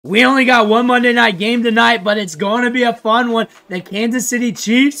We only got one Monday night game tonight, but it's going to be a fun one. The Kansas City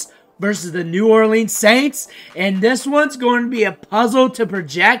Chiefs versus the New Orleans Saints. And this one's going to be a puzzle to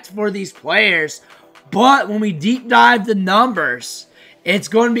project for these players. But when we deep dive the numbers, it's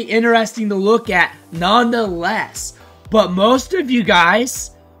going to be interesting to look at nonetheless. But most of you guys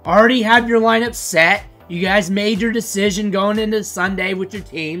already have your lineup set. You guys made your decision going into Sunday with your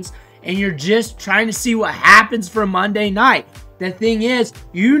teams. And you're just trying to see what happens for Monday night. The thing is,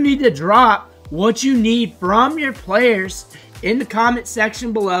 you need to drop what you need from your players in the comment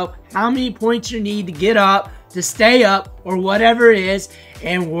section below. How many points you need to get up, to stay up, or whatever it is.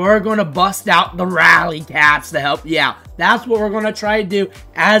 And we're going to bust out the rally caps to help you out. That's what we're going to try to do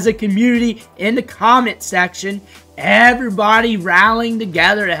as a community in the comment section. Everybody rallying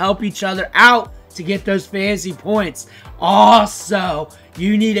together to help each other out to get those fantasy points. Also,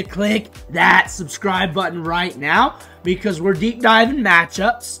 you need to click that subscribe button right now because we're deep diving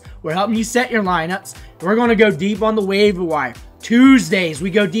matchups. We're helping you set your lineups. We're going to go deep on the waiver wire. Tuesdays,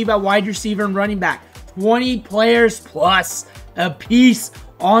 we go deep at wide receiver and running back. 20 players plus a piece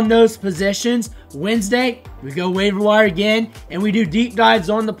on those positions. Wednesday, we go waiver wire again, and we do deep dives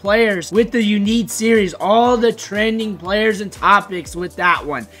on the players with the You Need series. All the trending players and topics with that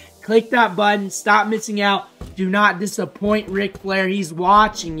one. Click that button. Stop missing out. Do not disappoint Ric Flair. He's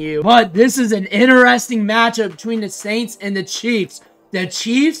watching you. But this is an interesting matchup between the Saints and the Chiefs. The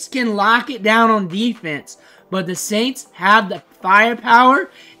Chiefs can lock it down on defense, but the Saints have the firepower,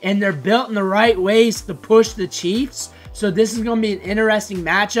 and they're built in the right ways to push the Chiefs. So this is going to be an interesting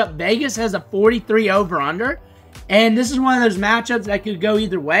matchup. Vegas has a 43 over-under, and this is one of those matchups that could go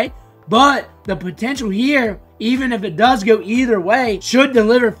either way. But the potential here, even if it does go either way, should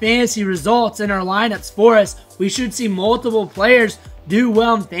deliver fantasy results in our lineups for us. We should see multiple players do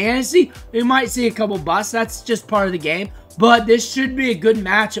well in fantasy. We might see a couple busts. That's just part of the game. But this should be a good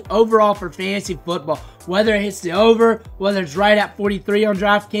matchup overall for fantasy football. Whether it hits the over, whether it's right at 43 on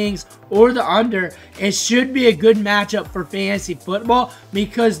DraftKings, or the under, it should be a good matchup for fantasy football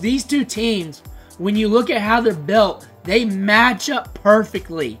because these two teams, when you look at how they're built, they match up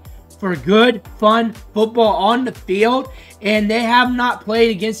perfectly for good, fun football on the field. And they have not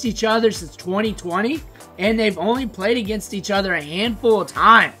played against each other since 2020. And they've only played against each other a handful of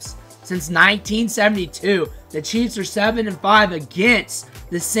times since 1972. The Chiefs are 7-5 against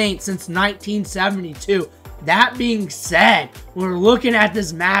the Saints since 1972. That being said, we're looking at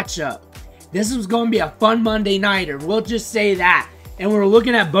this matchup. This is going to be a fun Monday nighter. We'll just say that. And we're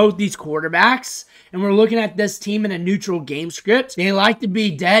looking at both these quarterbacks. And we're looking at this team in a neutral game script. They like to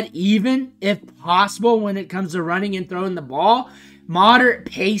be dead even, if possible, when it comes to running and throwing the ball. Moderate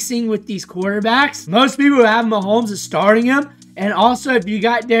pacing with these quarterbacks. Most people have Mahomes as starting him. And also, if you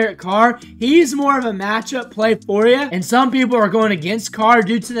got Derek Carr, he's more of a matchup play for you. And some people are going against Carr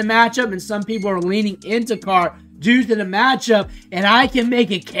due to the matchup. And some people are leaning into Carr due to the matchup. And I can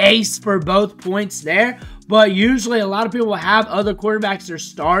make a case for both points there. But usually, a lot of people have other quarterbacks they're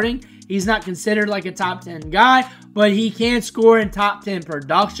starting. He's not considered like a top 10 guy, but he can score in top 10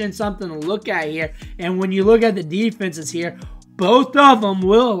 production, something to look at here. And when you look at the defenses here, both of them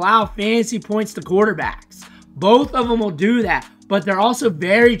will allow fantasy points to quarterbacks. Both of them will do that, but they're also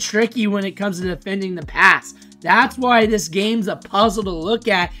very tricky when it comes to defending the pass. That's why this game's a puzzle to look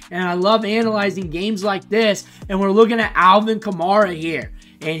at, and I love analyzing games like this. And we're looking at Alvin Kamara here,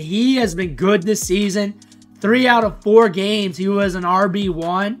 and he has been good this season. 3 out of 4 games, he was an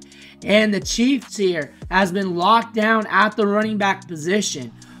RB1. And the Chiefs here has been locked down at the running back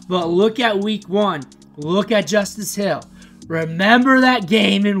position. But look at week 1. Look at Justice Hill. Remember that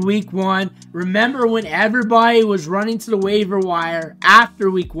game in week 1. Remember when everybody was running to the waiver wire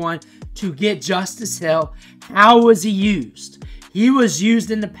after week 1 to get Justice Hill. How was he used? He was used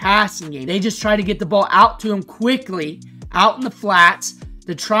in the passing game. They just tried to get the ball out to him quickly, out in the flats,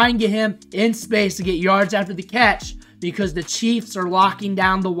 to try and get him in space to get yards after the catch. Because the Chiefs are locking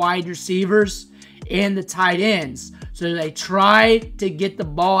down the wide receivers and the tight ends. So they try to get the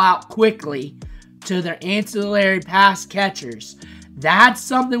ball out quickly to their ancillary pass catchers. That's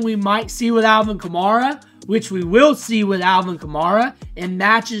something we might see with Alvin Kamara, which we will see with Alvin Kamara. It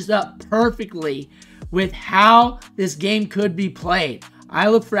matches up perfectly with how this game could be played. I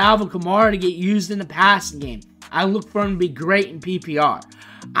look for Alvin Kamara to get used in the passing game. I look for him to be great in PPR.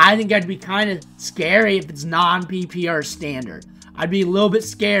 I think I'd be kind of scary if it's non-PPR standard. I'd be a little bit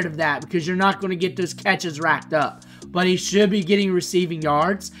scared of that because you're not going to get those catches racked up. But he should be getting receiving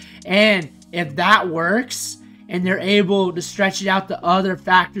yards. And if that works and they're able to stretch it out to other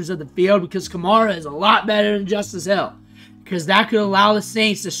factors of the field, because Kamara is a lot better than Justice Hill. because that could allow the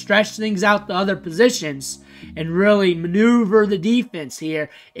Saints to stretch things out to other positions and really maneuver the defense here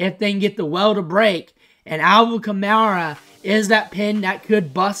if they can get the well to break. And Alvin Kamara is that pin that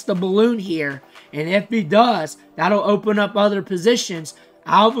could bust the balloon here. And if he does, that'll open up other positions.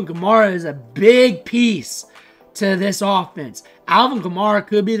 Alvin Kamara is a big piece to this offense. Alvin Kamara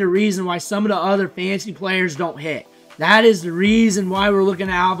could be the reason why some of the other fantasy players don't hit. That is the reason why we're looking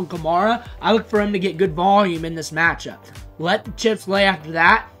at Alvin Kamara. I look for him to get good volume in this matchup. Let the chips lay after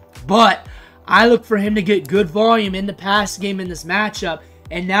that, but I look for him to get good volume in the pass game in this matchup.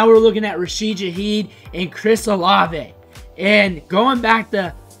 And now we're looking at Rashid Shaheed and Chris Olave. And going back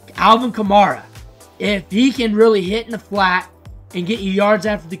to Alvin Kamara, if he can really hit in the flat and get you yards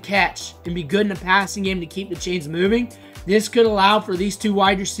after the catch and be good in the passing game to keep the chains moving, this could allow for these two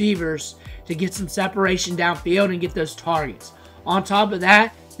wide receivers to get some separation downfield and get those targets. On top of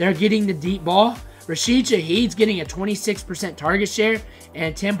that, they're getting the deep ball. Rashid Shaheed's getting a 26% target share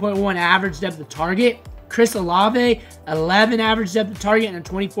and 10.1 average depth of target. Chris Olave, 11 average depth of target and a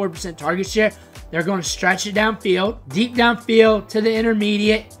 24% target share. They're going to stretch it downfield, deep downfield to the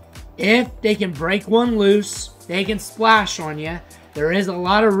intermediate. If they can break one loose, they can splash on you. There is a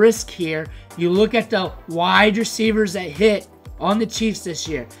lot of risk here. You look at the wide receivers that hit on the Chiefs this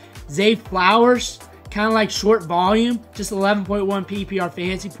year. Zay Flowers, kind of like short volume, just 11.1 PPR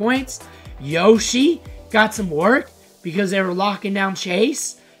fantasy points. Yoshi got some work because they were locking down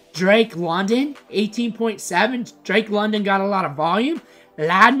Chase. Drake London, 18.7. Drake London got a lot of volume.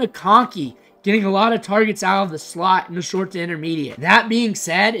 Ladd McConkey getting a lot of targets out of the slot in the short to intermediate. That being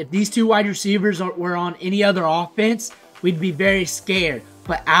said, if these two wide receivers were on any other offense, we'd be very scared.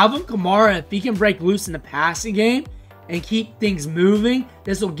 But Alvin Kamara, if he can break loose in the passing game and keep things moving,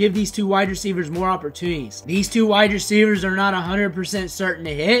 this will give these two wide receivers more opportunities. These two wide receivers are not 100% certain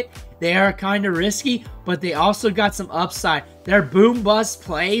to hit. They are kind of risky, but they also got some upside. They're boom-bust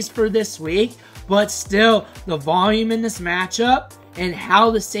plays for this week, but still, the volume in this matchup and how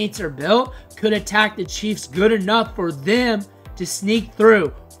the Saints are built could attack the Chiefs good enough for them to sneak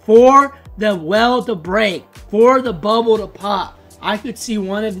through, for the well to break, for the bubble to pop. I could see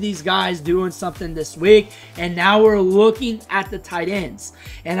one of these guys doing something this week, and now we're looking at the tight ends.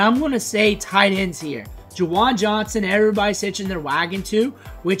 And I'm going to say tight ends here. Juwan Johnson, everybody's hitching their wagon to,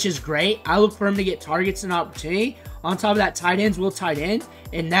 which is great. I look for him to get targets and opportunity. On top of that, tight ends will tight end,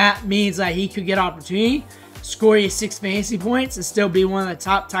 and that means that he could get opportunity, score you 6 fantasy points, and still be one of the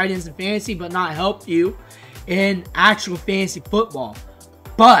top tight ends in fantasy, but not help you in actual fantasy football.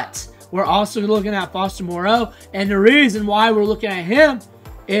 But we're also looking at Foster Moreau, and the reason why we're looking at him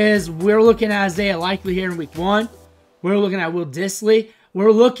is we're looking at Isaiah Likely here in week 1. We're looking at Will Dissly.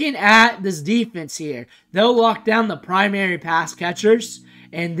 We're looking at this defense here. They'll lock down the primary pass catchers,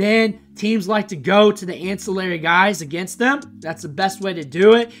 and then teams like to go to the ancillary guys against them. That's the best way to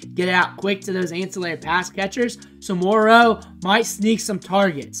do it. Get it out quick to those ancillary pass catchers. So Moreau might sneak some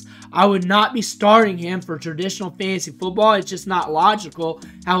targets. I would not be starting him for traditional fantasy football. It's just not logical.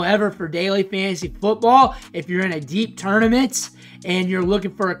 However, for daily fantasy football, if you're in a deep tournament and you're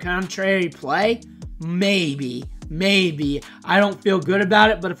looking for a contrary play, maybe. I don't feel good about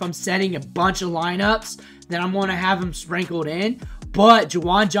it, but if I'm setting a bunch of lineups, then I'm going to have him sprinkled in. But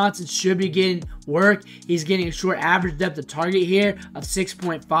Juwan Johnson should be getting work. He's getting a short average depth of target here of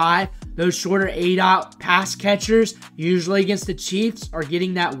 6.5. Those shorter A-dot pass catchers, usually against the Chiefs, are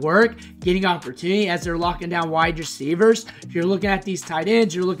getting that work, getting opportunity as they're locking down wide receivers. If you're looking at these tight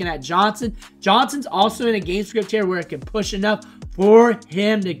ends, you're looking at Johnson. Johnson's also in a game script here where it can push enough for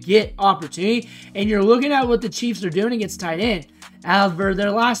him to get opportunity. And you're looking at what the Chiefs are doing against tight end. Out of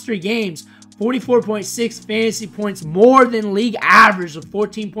their last 3 games, 44.6 fantasy points more than league average of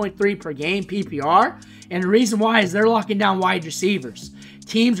 14.3 per game PPR. And the reason why is they're locking down wide receivers.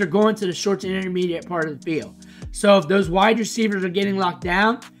 Teams are going to the short to intermediate part of the field. So if those wide receivers are getting locked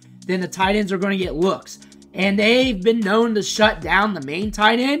down, then the tight ends are going to get looks. And they've been known to shut down the main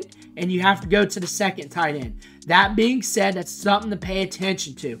tight end, and you have to go to the second tight end. That being said, that's something to pay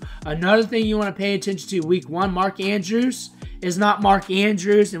attention to. Another thing you want to pay attention to week 1, Mark Andrews is not Mark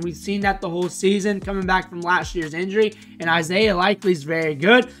Andrews, and we've seen that the whole season coming back from last year's injury, and Isaiah Likely is very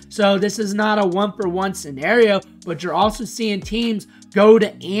good. So this is not a one-for-one scenario, but you're also seeing teams go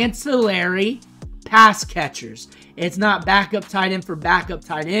to ancillary pass catchers. It's not backup tight end for backup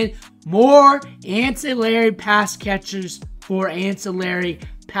tight end. More ancillary pass catchers for ancillary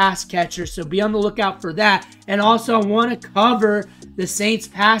pass catchers. So be on the lookout for that. And also I want to cover the Saints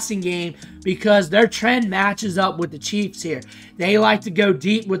passing game because their trend matches up with the Chiefs here. They like to go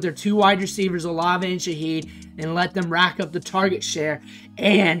deep with their 2 wide receivers, Olave and Shaheed, and let them rack up the target share.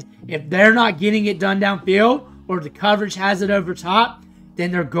 And if they're not getting it done downfield, or the coverage has it over top,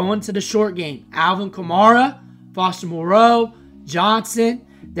 then they're going to the short game. Alvin Kamara, Foster Moreau, Johnson,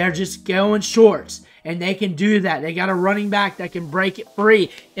 they're just going shorts. And they can do that. They got a running back that can break it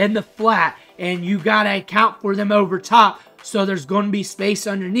free in the flat. And you got to account for them over top. So there's going to be space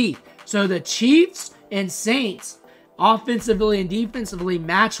underneath. So the Chiefs and Saints, offensively and defensively,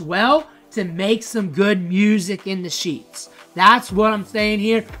 match well to make some good music in the sheets. That's what I'm saying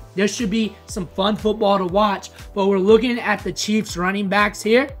here. This should be some fun football to watch. But we're looking at the Chiefs running backs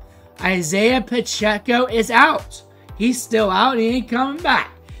here. Isaiah Pacheco is out. He's still out. He ain't coming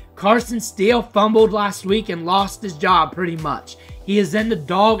back. Carson Steele fumbled last week and lost his job pretty much. He is in the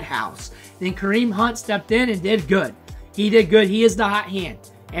doghouse. Then Kareem Hunt stepped in and did good. He did good. He is the hot hand.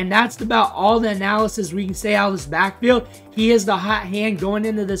 And that's about all the analysis we can say out of this backfield. He is the hot hand going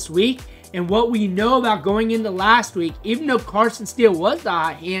into this week. And what we know about going into last week, even though Carson Steele was the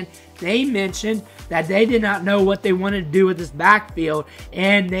hot hand, they mentioned that they did not know what they wanted to do with this backfield.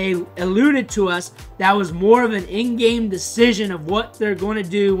 And they alluded to us that was more of an in-game decision of what they're going to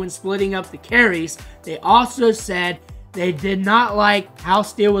do when splitting up the carries. They also said they did not like how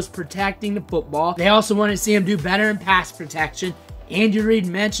Steele was protecting the football. They also wanted to see him do better in pass protection. Andy Reid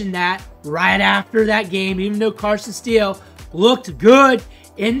mentioned that right after that game, even though Carson Steele looked good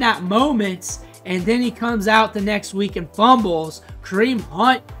in that moment, and then he comes out the next week and fumbles. Kareem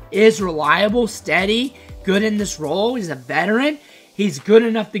Hunt is reliable, steady, good in this role. He's a veteran. He's good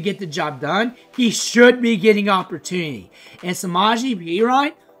enough to get the job done. He should be getting opportunity. And Samaje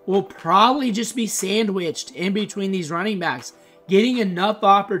Perine will probably just be sandwiched in between these running backs, getting enough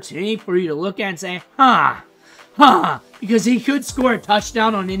opportunity for you to look at and say, because he could score a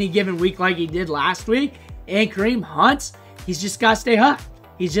touchdown on any given week like he did last week. And Kareem Hunt, he's just got to stay hot.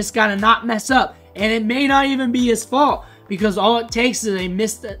 He's just got to not mess up. And it may not even be his fault, because all it takes is a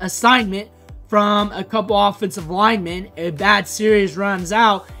missed assignment from a couple offensive linemen, a bad series runs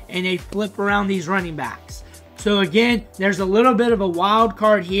out, and they flip around these running backs. So again, there's a little bit of a wild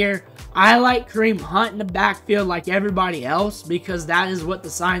card here. I like Kareem Hunt in the backfield like everybody else, because that is what the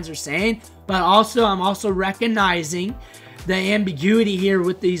signs are saying. But also, I'm also recognizing the ambiguity here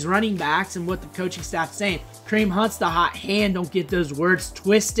with these running backs and what the coaching staff's saying. Kareem Hunt's the hot hand. Don't get those words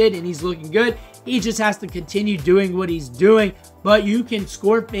twisted, and he's looking good. He just has to continue doing what he's doing. But you can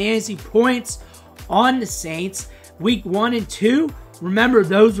score fantasy points on the Saints. Week 1 and 2, remember,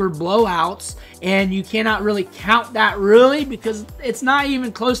 those were blowouts, and you cannot really count that really, because it's not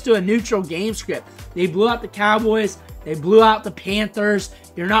even close to a neutral game script. They blew out the Cowboys. They blew out the Panthers.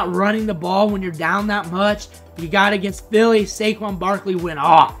 You're not running the ball when you're down that much. You got against Philly. Saquon Barkley went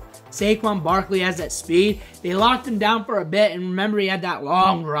off. Saquon Barkley has that speed. They locked him down for a bit, and remember, he had that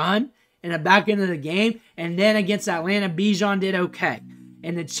long run in the back end of the game. And then against Atlanta, Bijan did okay.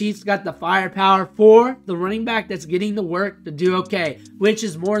 And the Chiefs got the firepower for the running back that's getting the work to do okay, which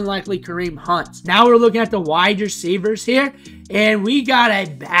is more than likely Kareem Hunt. Now we're looking at the wide receivers here, and we got a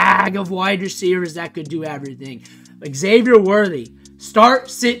bag of wide receivers that could do everything. Xavier Worthy,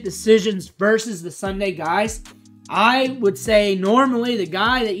 start-sit decisions versus the Sunday guys. I would say normally the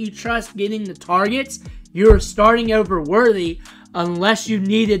guy that you trust getting the targets, you're starting over Worthy unless you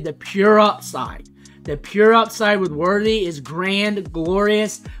needed the pure upside. The pure upside with Worthy is grand,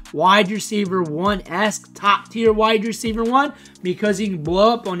 glorious, wide receiver 1-esque, top-tier wide receiver 1, because he can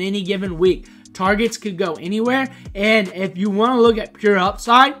blow up on any given week. Targets could go anywhere, and if you want to look at pure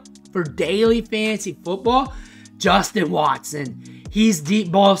upside for daily fantasy football, Justin Watson. He's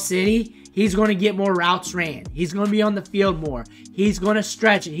deep ball city. He's going to get more routes ran. He's going to be on the field more. He's going to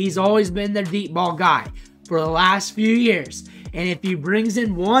stretch it. He's always been their deep ball guy for the last few years. And if he brings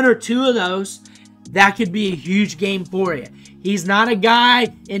in 1 or 2 of those, that could be a huge game for you. He's not a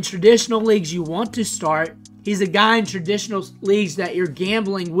guy in traditional leagues you want to start. He's a guy in traditional leagues that you're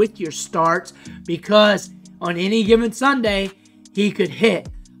gambling with your starts, because on any given Sunday, he could hit.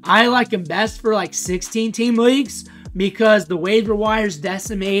 I like him best for like 16-team leagues, because the waiver wire's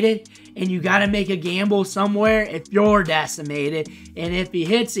decimated, and you got to make a gamble somewhere if you're decimated. And if he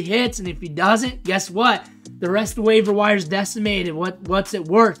hits, he hits, and if he doesn't, guess what? The rest of the waiver wire's decimated. What's it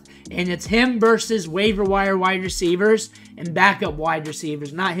worth? And it's him versus waiver wire wide receivers and backup wide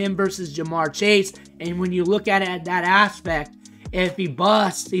receivers, not him versus Jamar Chase. And when you look at it at that aspect, if he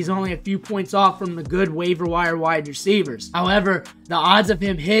busts, he's only a few points off from the good waiver wire wide receivers. However, the odds of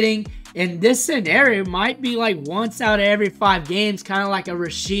him hitting in this scenario might be like once out of every 5 games, kind of like a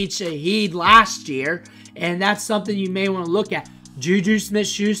Rashid Shaheed last year. And that's something you may want to look at. Juju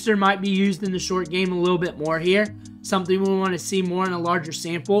Smith-Schuster might be used in the short game a little bit more here. something we want to see more in a larger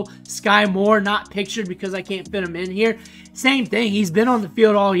sample. Sky Moore, not pictured because I can't fit him in here. Same thing. He's been on the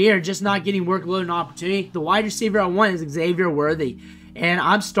field all year, just not getting workload and opportunity. The wide receiver I want is Xavier Worthy, and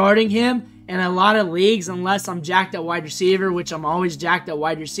I'm starting him in a lot of leagues unless I'm jacked at wide receiver, which I'm always jacked at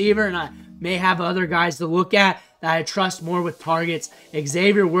wide receiver, and I may have other guys to look at that I trust more with targets.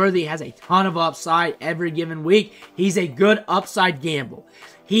 Xavier Worthy has a ton of upside every given week. He's a good upside gamble.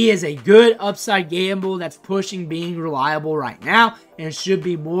 He is a good upside gamble that's pushing being reliable right now and should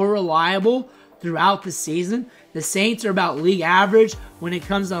be more reliable throughout the season. The Saints are about league average when it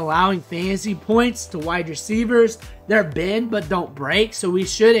comes to allowing fantasy points to wide receivers. They're bend but don't break, so we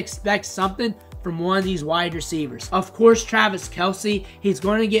should expect something from one of these wide receivers. Of course, Travis Kelce, he's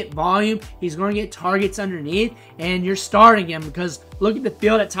going to get volume. He's going to get targets underneath, and you're starting him because look at the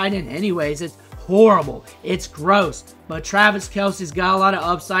field at tight end anyways. It's horrible. It's gross. But Travis Kelce's got a lot of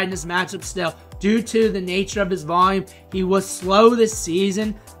upside in this matchup still. Due to the nature of his volume, he was slow this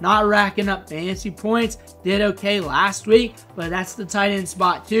season, not racking up fantasy points. Did okay last week, but that's the tight end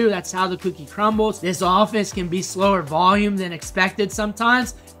spot too. That's how the cookie crumbles. This offense can be slower volume than expected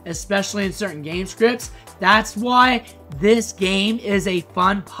sometimes, especially in certain game scripts. That's why this game is a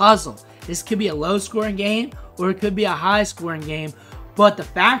fun puzzle. This could be a low-scoring game, or it could be a high-scoring game. But the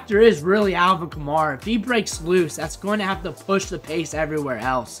factor is really Alvin Kamara. If he breaks loose, that's going to have to push the pace everywhere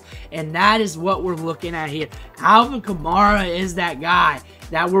else. And that is what we're looking at here. Alvin Kamara is that guy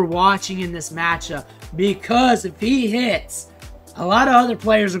that we're watching in this matchup. Because if he hits, a lot of other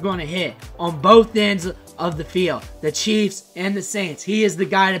players are going to hit on both ends of the field. The Chiefs and the Saints. He is the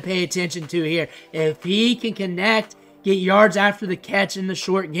guy to pay attention to here. If he can connect, get yards after the catch in the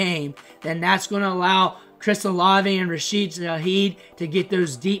short game, then that's going to allow Chris Olave and Rashid Shaheed to get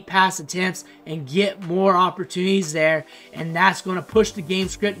those deep pass attempts and get more opportunities there. And that's going to push the game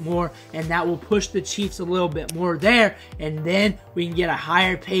script more, and that will push the Chiefs a little bit more there. And then we can get a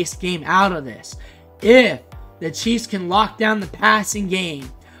higher paced game out of this. If the Chiefs can lock down the passing game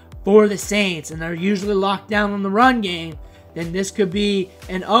for the Saints, and they're usually locked down on the run game, then this could be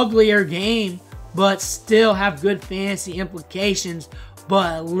an uglier game, but still have good fantasy implications.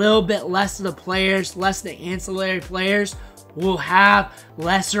 But a little bit less of the players, less of the ancillary players will have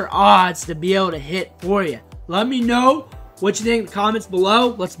lesser odds to be able to hit for you. Let me know what you think in the comments below.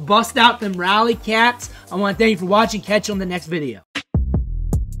 Let's bust out them rally cats. I want to thank you for watching. Catch you on the next video.